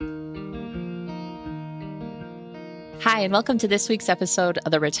Hi, and welcome to this week's episode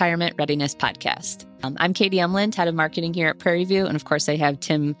of the Retirement Readiness Podcast. I'm Katie Umland, head of marketing here at Prairie View, and of course, I have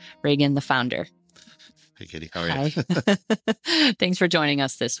Tim Reagan, the founder. Hey, Katie. How are you? Hi. Thanks for joining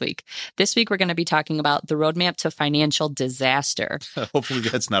us this week. This week, we're going to be talking about the roadmap to financial disaster. Hopefully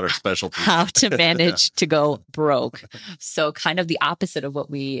that's not our specialty. How to manage to go broke. So kind of the opposite of what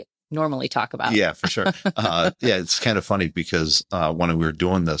we normally talk about. Yeah, for sure. It's kind of funny because when we were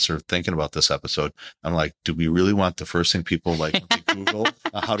doing this or thinking about this episode, I'm like, do we really want the first thing people like when they Google,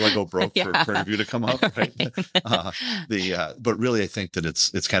 how do I go broke for Prairie View to come up? Right. But really, I think that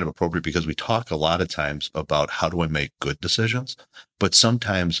it's kind of appropriate because we talk a lot of times about how do I make good decisions, but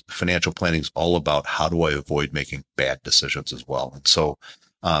sometimes financial planning is all about how do I avoid making bad decisions as well. And so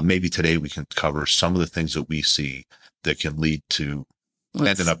maybe today we can cover some of the things that we see that can lead to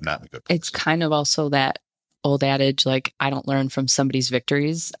ended up not in a good place. It's kind of also that old adage, like, I don't learn from somebody's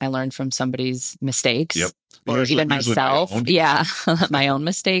victories. I learn from somebody's mistakes. Yep. Or usually even myself. My own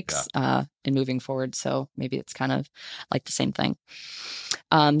mistakes in moving forward. So maybe it's kind of like the same thing.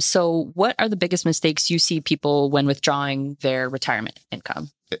 So what are the biggest mistakes you see people when withdrawing their retirement income?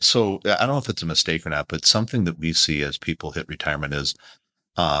 So I don't know if it's a mistake or not, but something that we see as people hit retirement is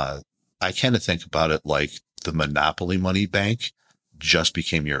I kind of think about it like the monopoly money bank just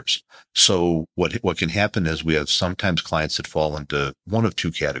became yours. So what can happen is we have sometimes clients that fall into one of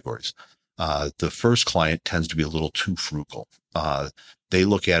two categories. The first client tends to be a little too frugal. They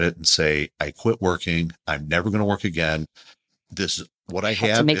look at it and say, I quit working. I'm never going to work again. This is what I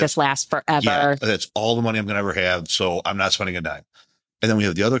have to make this last forever. Yeah, that's all the money I'm going to ever have. So I'm not spending a dime. And then we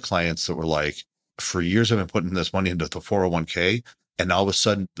have the other clients that were like, for years I've been putting this money into the 401k. And all of a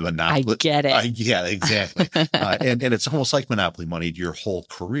sudden, the monopoly. I get it. Yeah, exactly. And it's almost like monopoly money your whole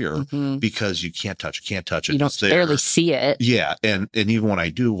career because you can't touch it. You don't barely see it. Yeah. And even when I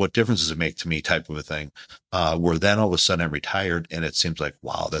do, what difference does it make to me type of a thing? Where then all of a sudden I'm retired and it seems like,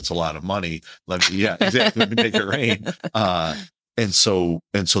 wow, that's a lot of money. Exactly. Let me take it rain. And so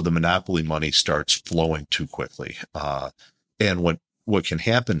the monopoly money starts flowing too quickly. And what can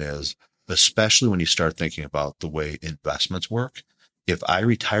happen is, especially when you start thinking about the way investments work, if I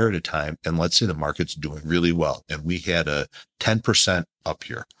retire at a time and let's say the market's doing really well and we had a 10% up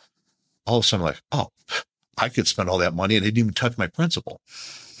here, all of a sudden I'm like, oh, I could spend all that money and it didn't even touch my principal.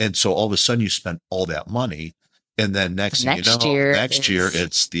 And so all of a sudden you spend all that money and then next year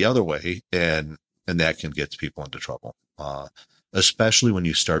it's the other way and that can get people into trouble. Especially when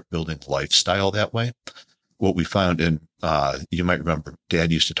you start building lifestyle that way. What we found, and you might remember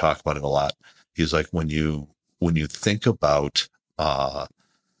Dad used to talk about it a lot. He's like, when you think about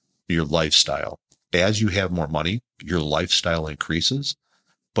your lifestyle, as you have more money, your lifestyle increases,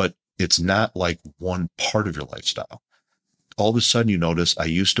 but it's not like one part of your lifestyle. All of a sudden you notice I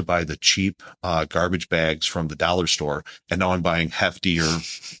used to buy the cheap garbage bags from the dollar store and now I'm buying hefty or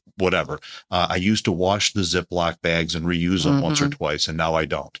whatever. I used to wash the Ziploc bags and reuse them once or twice and now I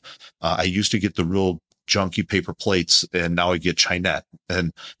don't. I used to get the real junky paper plates and now I get Chinette.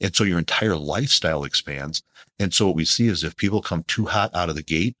 And so your entire lifestyle expands. And so what we see is if people come too hot out of the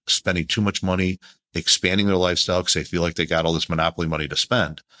gate, spending too much money, expanding their lifestyle because they feel like they got all this monopoly money to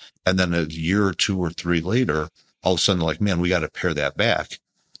spend. And then a year or two or three later, all of a sudden they're like, man, we got to pare that back.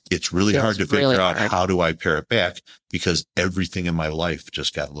 It's really hard to figure out how do I pare it back because everything in my life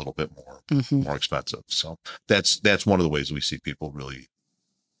just got a little bit more expensive. So that's one of the ways we see people really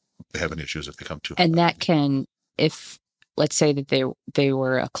having issues if they come too hot. And that can, if let's say that they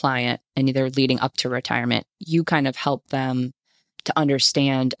were a client and they're leading up to retirement, you kind of help them to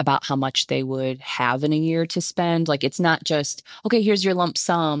understand about how much they would have in a year to spend. Like, it's not just, okay, here's your lump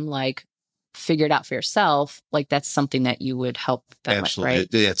sum, like figure it out for yourself. Like that's something that you would help them Absolutely.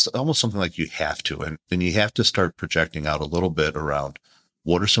 with, right? It's almost something like you have to, and you have to start projecting out a little bit around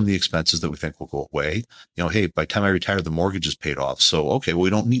what are some of the expenses that we think will go away? You know, hey, by the time I retire, the mortgage is paid off. So, okay, well,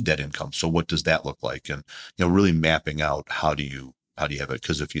 we don't need that income. So what does that look like? And, you know, really mapping out how do you have it?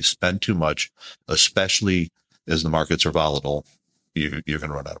 Because if you spend too much, especially as the markets are volatile, you're going to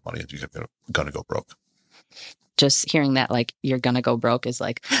run out of money and you're going to go broke. Just hearing that, like, you're going to go broke is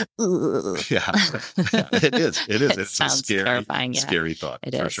like, yeah, it is. It's a scary, terrifying. Scary thought.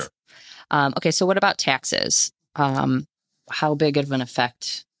 It for is. Sure. Okay. So what about taxes? How big of an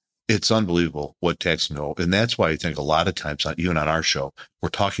effect? It's unbelievable what taxes know. And that's why I think a lot of times, even on our show, we're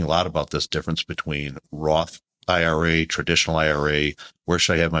talking a lot about this difference between Roth IRA, traditional IRA, where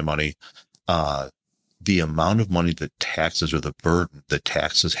should I have my money? The amount of money that taxes or the burden that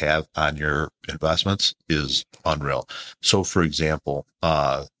taxes have on your investments is unreal. So for example,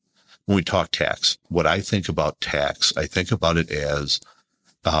 when we talk tax, what I think about tax, I think about it as,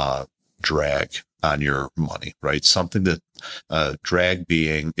 drag on your money, right? Something that, drag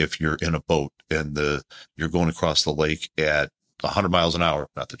being if you're in a boat and you're going across the lake at 100 miles an hour,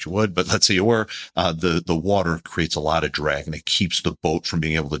 not that you would, but let's say you were, the water creates a lot of drag and it keeps the boat from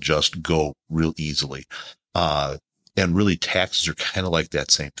being able to just go real easily. And really taxes are kind of like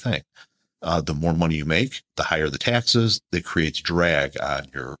that same thing. The more money you make, the higher the taxes. That creates drag on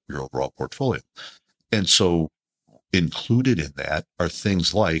your overall portfolio. And so included in that are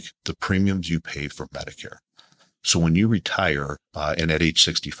things like the premiums you pay for Medicare. So when you retire, and at age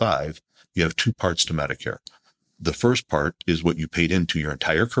 65, you have two parts to Medicare. The first part is what you paid into your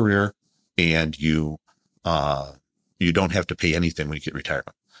entire career, and you don't have to pay anything when you get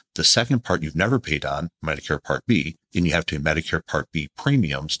retirement. The second part you've never paid on, Medicare Part B, and you have to pay Medicare Part B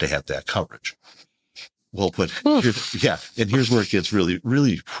premiums to have that coverage. Well, but and here's where it gets really,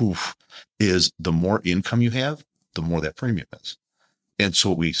 really, is the more income you have, the more that premium is. And so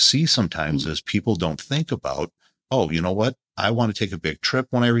what we see sometimes is people don't think about, oh, you know what? I want to take a big trip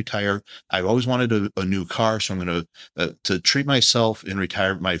when I retire. I've always wanted a new car. So I'm going to treat myself in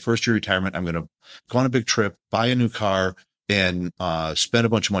my first year retirement. I'm going to go on a big trip, buy a new car, and spend a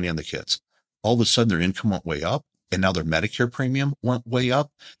bunch of money on the kids. All of a sudden their income went way up, and now their Medicare premium went way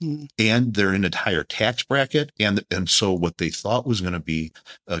up, and they're in a higher tax bracket. And so what they thought was going to be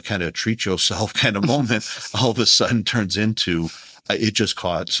a kind of treat yourself kind of moment, all of a sudden turns into, it just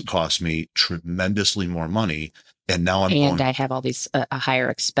cost me tremendously more money. And now I have all these, a higher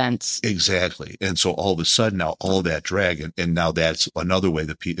expense. Exactly. And so all of a sudden now all of that drag, and now that's another way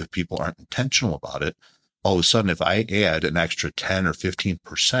that if people aren't intentional about it, all of a sudden, if I add an extra 10 or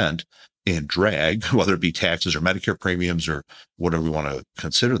 15% in drag, whether it be taxes or Medicare premiums or whatever we want to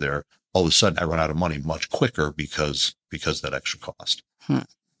consider there, all of a sudden I run out of money much quicker because of that extra cost. And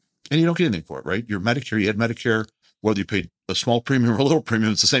you don't get anything for it, right? Your Medicare, you had Medicare, whether you paid a small premium or a little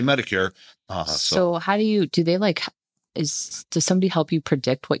premium, it's the same Medicare. So how does somebody help you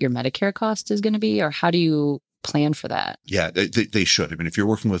predict what your Medicare cost is going to be, or how do you plan for that? Yeah, they should. I mean, if you're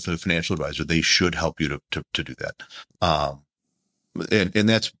working with a financial advisor, they should help you to do that. And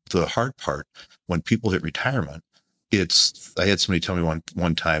that's the hard part when people hit retirement. I had somebody tell me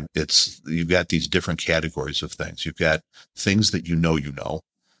one time, you've got these different categories of things. You've got things that you know,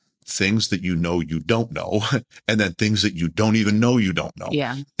 things that you don't know, and then things that you don't even know you don't know.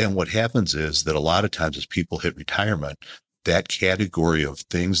 Yeah. And what happens is that a lot of times as people hit retirement, that category of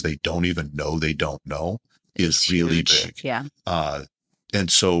things they don't even know they don't know is really big. Yeah. And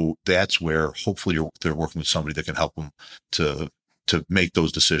so that's where hopefully they're working with somebody that can help them to make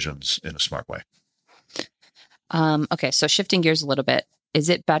those decisions in a smart way. Okay. So shifting gears a little bit, is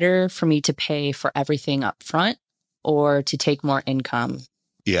it better for me to pay for everything up front or to take more income?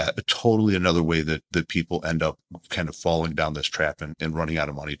 Yeah, totally another way that people end up kind of falling down this trap and running out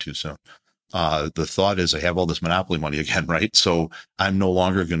of money too soon. The thought is I have all this monopoly money again, right? So I'm no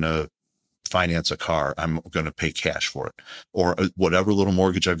longer going to finance a car. I'm going to pay cash for it, or whatever little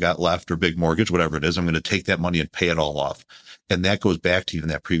mortgage I've got left or big mortgage, whatever it is, I'm going to take that money and pay it all off. And that goes back to even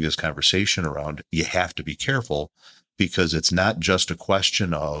that previous conversation around, you have to be careful, because it's not just a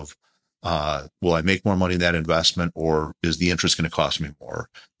question of, will I make more money in that investment, or is the interest going to cost me more?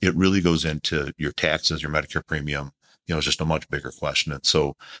 It really goes into your taxes, your Medicare premium. It's just a much bigger question. And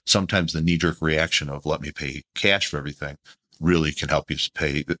so sometimes the knee-jerk reaction of let me pay cash for everything really can help you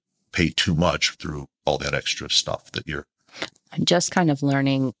pay too much through all that extra stuff that I'm just kind of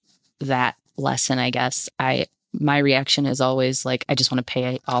learning that lesson, I guess. My reaction is always like, I just want to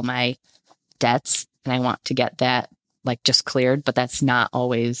pay all my debts and I want to get that like just cleared, but that's not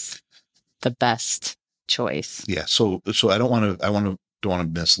always the best choice. Yeah. So I don't want to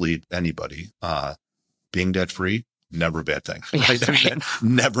mislead anybody. Being debt free, never a bad thing. Right? Right.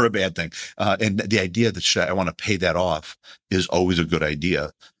 Never a bad thing. And the idea that I want to pay that off is always a good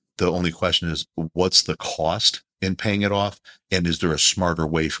idea. The only question is, what's the cost in paying it off? And is there a smarter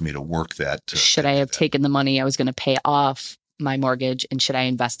way for me to work that? Should I have taken the money I was going to pay off my mortgage, and should I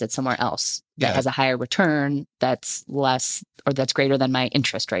invest it somewhere else that has a higher return that's less or that's greater than my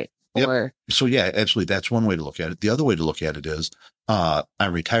interest rate? Yep. Or so yeah, absolutely. That's one way to look at it. The other way to look at it is,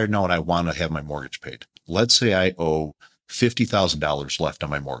 I'm retired now and I want to have my mortgage paid. Let's say I owe $50,000 left on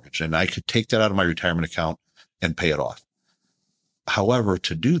my mortgage, and I could take that out of my retirement account and pay it off. However,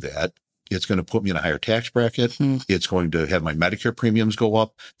 to do that, it's going to put me in a higher tax bracket. It's going to have my Medicare premiums go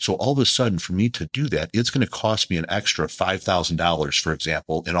up. So all of a sudden, for me to do that, it's going to cost me an extra $5,000, for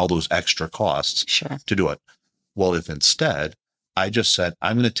example, and all those extra costs to do it. Well, if instead I just said,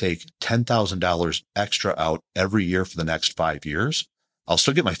 I'm going to take $10,000 extra out every year for the next 5 years, I'll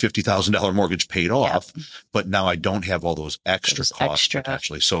still get my $50,000 mortgage paid off, but now I don't have all those extra costs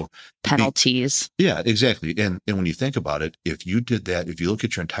potentially. So penalties. Yeah, exactly. And when you think about it, if you did that, if you look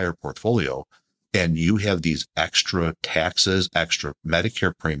at your entire portfolio and you have these extra taxes, extra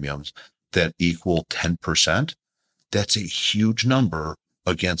Medicare premiums that equal 10%, that's a huge number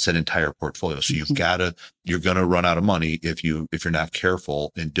against that entire portfolio. So you're going to run out of money if you're not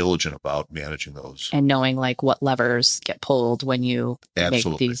careful and diligent about managing those. And knowing like what levers get pulled when you make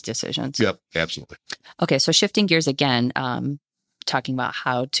these decisions. Yep, absolutely. Okay. So shifting gears again, talking about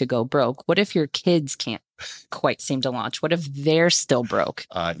how to go broke. What if your kids can't quite seem to launch? What if they're still broke?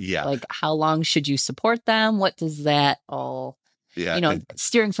 Yeah. Like how long should you support them? What does that all...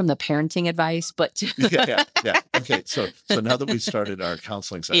 steering from the parenting advice, but yeah. Okay. So now that we started our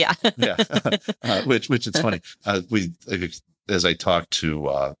counseling session, which it's funny. As I talk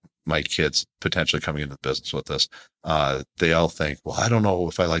to my kids potentially coming into the business with this, they all think, well, I don't know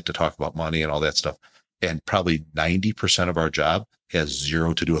if I like to talk about money and all that stuff. And probably 90% of our job has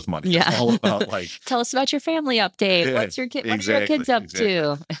zero to do with money. Yeah. It's all about like, tell us about your family update. Yeah, What's your kids up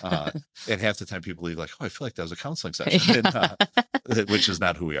to? And half the time people leave like, oh, I feel like that was a counseling session, which is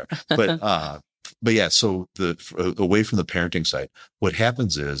not who we are. But yeah, so away from the parenting side, what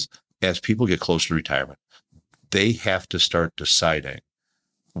happens is as people get closer to retirement, they have to start deciding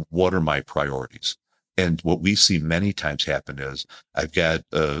what are my priorities. And what we see many times happen is I've got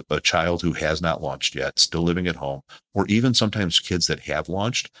a child who has not launched yet, still living at home, or even sometimes kids that have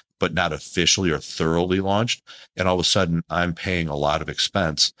launched, but not officially or thoroughly launched. And all of a sudden I'm paying a lot of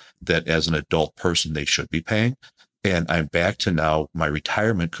expense that as an adult person, they should be paying. And I'm back to now my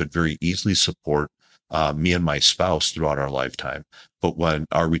retirement could very easily support me and my spouse throughout our lifetime. But when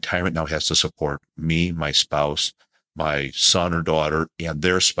our retirement now has to support me, my spouse, my son or daughter, and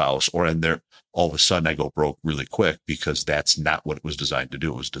their spouse, all of a sudden I go broke really quick because that's not what it was designed to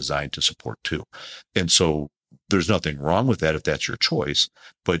do. It was designed to support two. And so there's nothing wrong with that if that's your choice,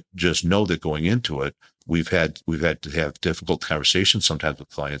 but just know that going into it, we've had to have difficult conversations sometimes with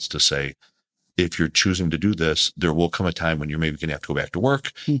clients to say, if you're choosing to do this, there will come a time when you're maybe going to have to go back to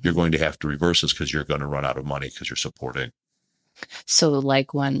work. Mm-hmm. You're going to have to reverse this because you're going to run out of money because you're supporting. So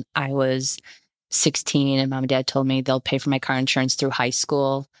like when I was 16 and mom and dad told me they'll pay for my car insurance through high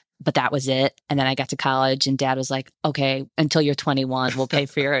school, but that was it. And then I got to college and dad was like, okay, until you're 21, we'll pay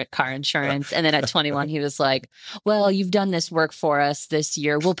for your car insurance. And then at 21, he was like, well, you've done this work for us this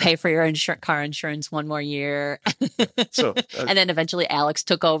year. We'll pay for your car insurance one more year. And then eventually Alex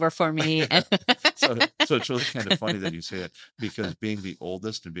took over for me. So it's really kind of funny that you say that because being the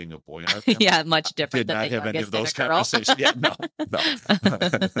oldest and being a boy in our family, much different. Did not have any of those conversations. Yeah, no.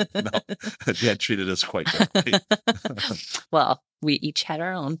 Dad treated us quite differently. Well, we each had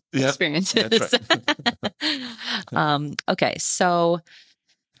our own experiences. That's right. Okay. So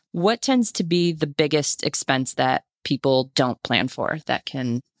what tends to be the biggest expense that people don't plan for that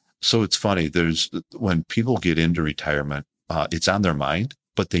can... So it's funny. When people get into retirement, it's on their mind,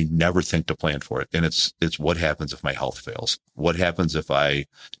 but they never think to plan for it. And it's what happens if my health fails? What happens if I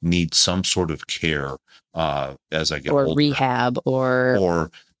need some sort of care as I get older? Or rehab or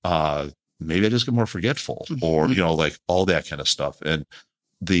maybe I just get more forgetful or, like all that kind of stuff. And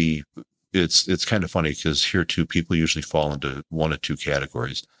it's kind of funny because here too, people usually fall into one of two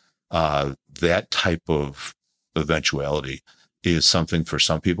categories. That type of eventuality is something for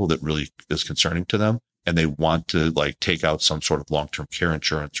some people that really is concerning to them. And they want to like take out some sort of long-term care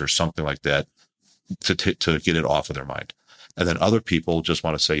insurance or something like that to get it off of their mind. And then other people just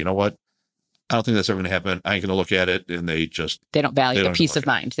want to say, you know what? I don't think that's ever going to happen. I ain't going to look at it. And they don't value the peace of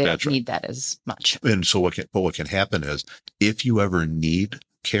mind. They don't need that as much. And so what can happen is if you ever need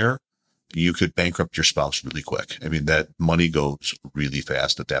care, you could bankrupt your spouse really quick. I mean, that money goes really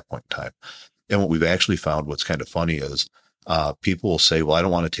fast at that point in time. And what we've actually found, what's kind of funny is people will say, well, I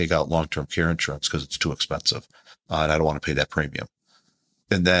don't want to take out long-term care insurance because it's too expensive. And I don't want to pay that premium.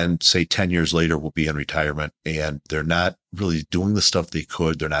 And then say 10 years later, we'll be in retirement and they're not really doing the stuff they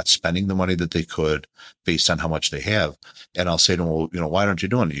could. They're not spending the money that they could based on how much they have. And I'll say to them, well, why aren't you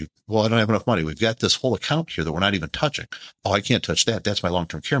doing it? Well, I don't have enough money. We've got this whole account here that we're not even touching. Oh, I can't touch that. That's my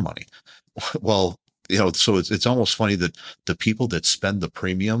long-term care money. Well, so it's almost funny that the people that spend the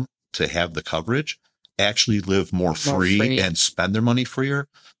premium to have the coverage actually live more free and spend their money freer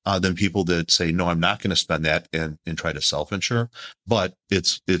than people that say, no, I'm not going to spend that and try to self-insure. But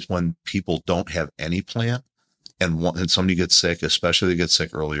it's when people don't have any plan and somebody gets sick, especially they get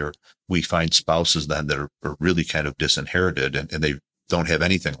sick earlier, we find spouses then that are really kind of disinherited and they don't have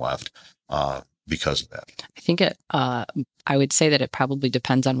anything left because of that. I think I would say that it probably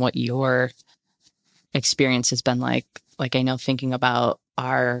depends on what your experience has been like Like I know thinking about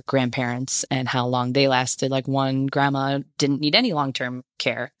our grandparents and how long they lasted, like one grandma didn't need any long-term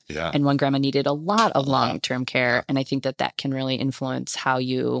care. Yeah. And one grandma needed a lot of long-term care. Yeah. And I think that that can really influence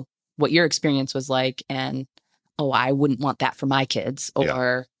what your experience was like. And, oh, I wouldn't want that for my kids.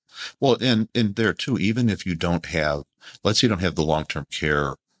 Or, well, and there too, even if you don't have, let's say you don't have the long-term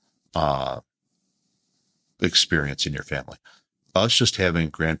care experience in your family. Us just having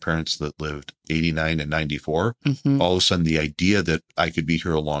grandparents that lived 89 and 94, all of a sudden the idea that I could be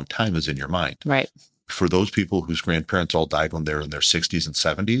here a long time is in your mind. Right. For those people whose grandparents all died when they're in their 60s and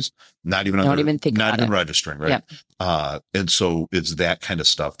 70s, not even registering, right? Yep. And so it's that kind of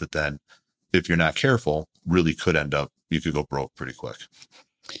stuff that then, if you're not careful, really could end up, you could go broke pretty quick.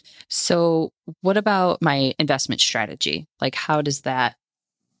 So what about my investment strategy? Like, how does that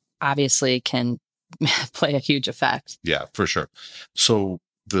obviously can play a huge effect? Yeah, for sure. So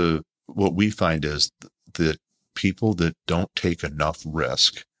what we find is that people that don't take enough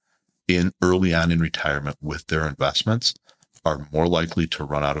risk early on in retirement with their investments are more likely to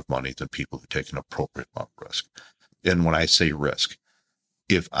run out of money than people who take an appropriate amount of risk. And when I say risk,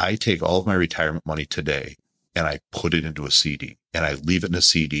 if I take all of my retirement money today and I put it into a CD and I leave it in a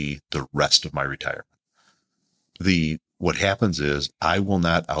CD the rest of my retirement, what happens is I will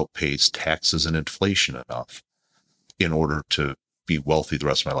not outpace taxes and inflation enough in order to be wealthy the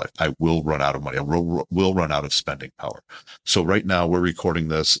rest of my life. I will run out of money. I will run out of spending power. So right now we're recording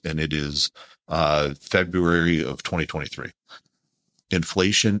this and it is February of 2023.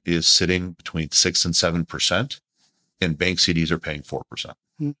 Inflation is sitting between 6 and 7%, and bank CDs are paying 4%.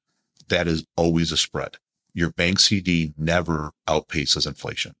 Mm-hmm. That is always a spread. Your bank CD never outpaces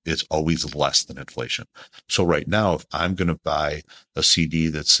inflation. It's always less than inflation. So right now, if I'm going to buy a CD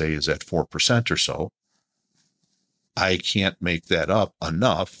that say is at 4% or so, I can't make that up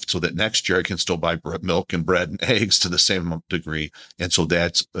enough so that next year I can still buy milk and bread and eggs to the same degree. And so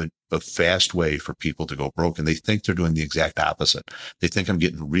that's a fast way for people to go broke. And they think they're doing the exact opposite. They think I'm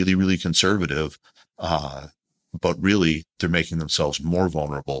getting really, really conservative, but really they're making themselves more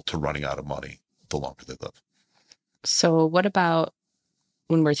vulnerable to running out of money the longer they live. So what about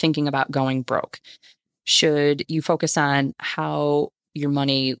when we're thinking about going broke? Should you focus on how your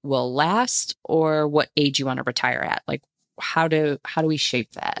money will last or what age you want to retire at? Like how do we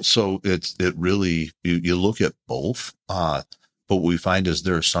shape that? So it really, you look at both. But what we find is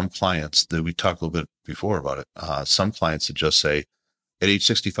there are some clients that we talked a little bit before about it. Some clients that just say at age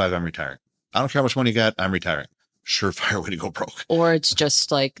 65, I'm retiring. I don't care how much money you got. I'm retiring. Surefire way to go broke. Or it's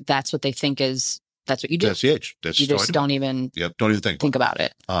just like, that's what they think that's what you do. That's the age. You just don't even think about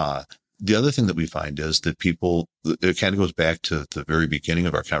it. The other thing that we find is that people, it kind of goes back to the very beginning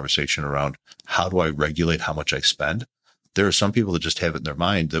of our conversation around how do I regulate how much I spend? There are some people that just have it in their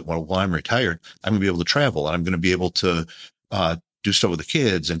mind that while I'm retired, I'm going to be able to travel and I'm going to be able to do stuff with the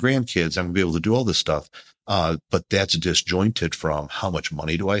kids and grandkids. I'm going to be able to do all this stuff. But that's disjointed from how much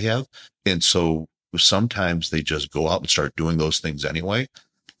money do I have? And so sometimes they just go out and start doing those things anyway,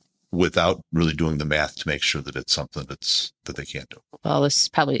 without really doing the math to make sure that it's something that they can't do. Well, that's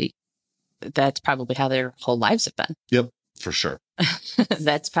probably how their whole lives have been. Yep, for sure.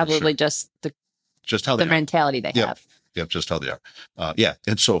 That's probably just how the mentality they have. Yep, just how they are. Yeah,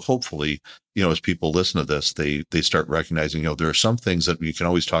 and so hopefully, as people listen to this, they start recognizing, there are some things that we can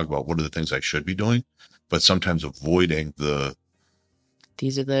always talk about. What are the things I should be doing? But sometimes avoiding I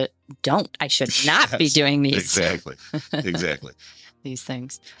should not be doing these. Exactly. These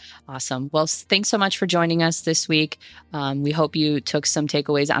things. Awesome. Well, thanks so much for joining us this week. We hope you took some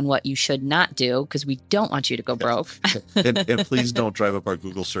takeaways on what you should not do, because we don't want you to go broke. and please don't drive up our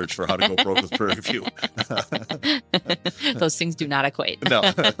Google search for how to go broke with Prairie View. Those things do not equate. No.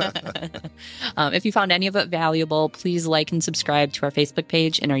 If you found any of it valuable, please like and subscribe to our Facebook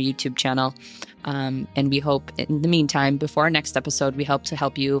page and our YouTube channel. And we hope in the meantime, before our next episode, we hope to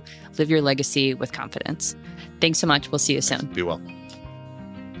help you live your legacy with confidence. Thanks so much. We'll see you soon. Be well.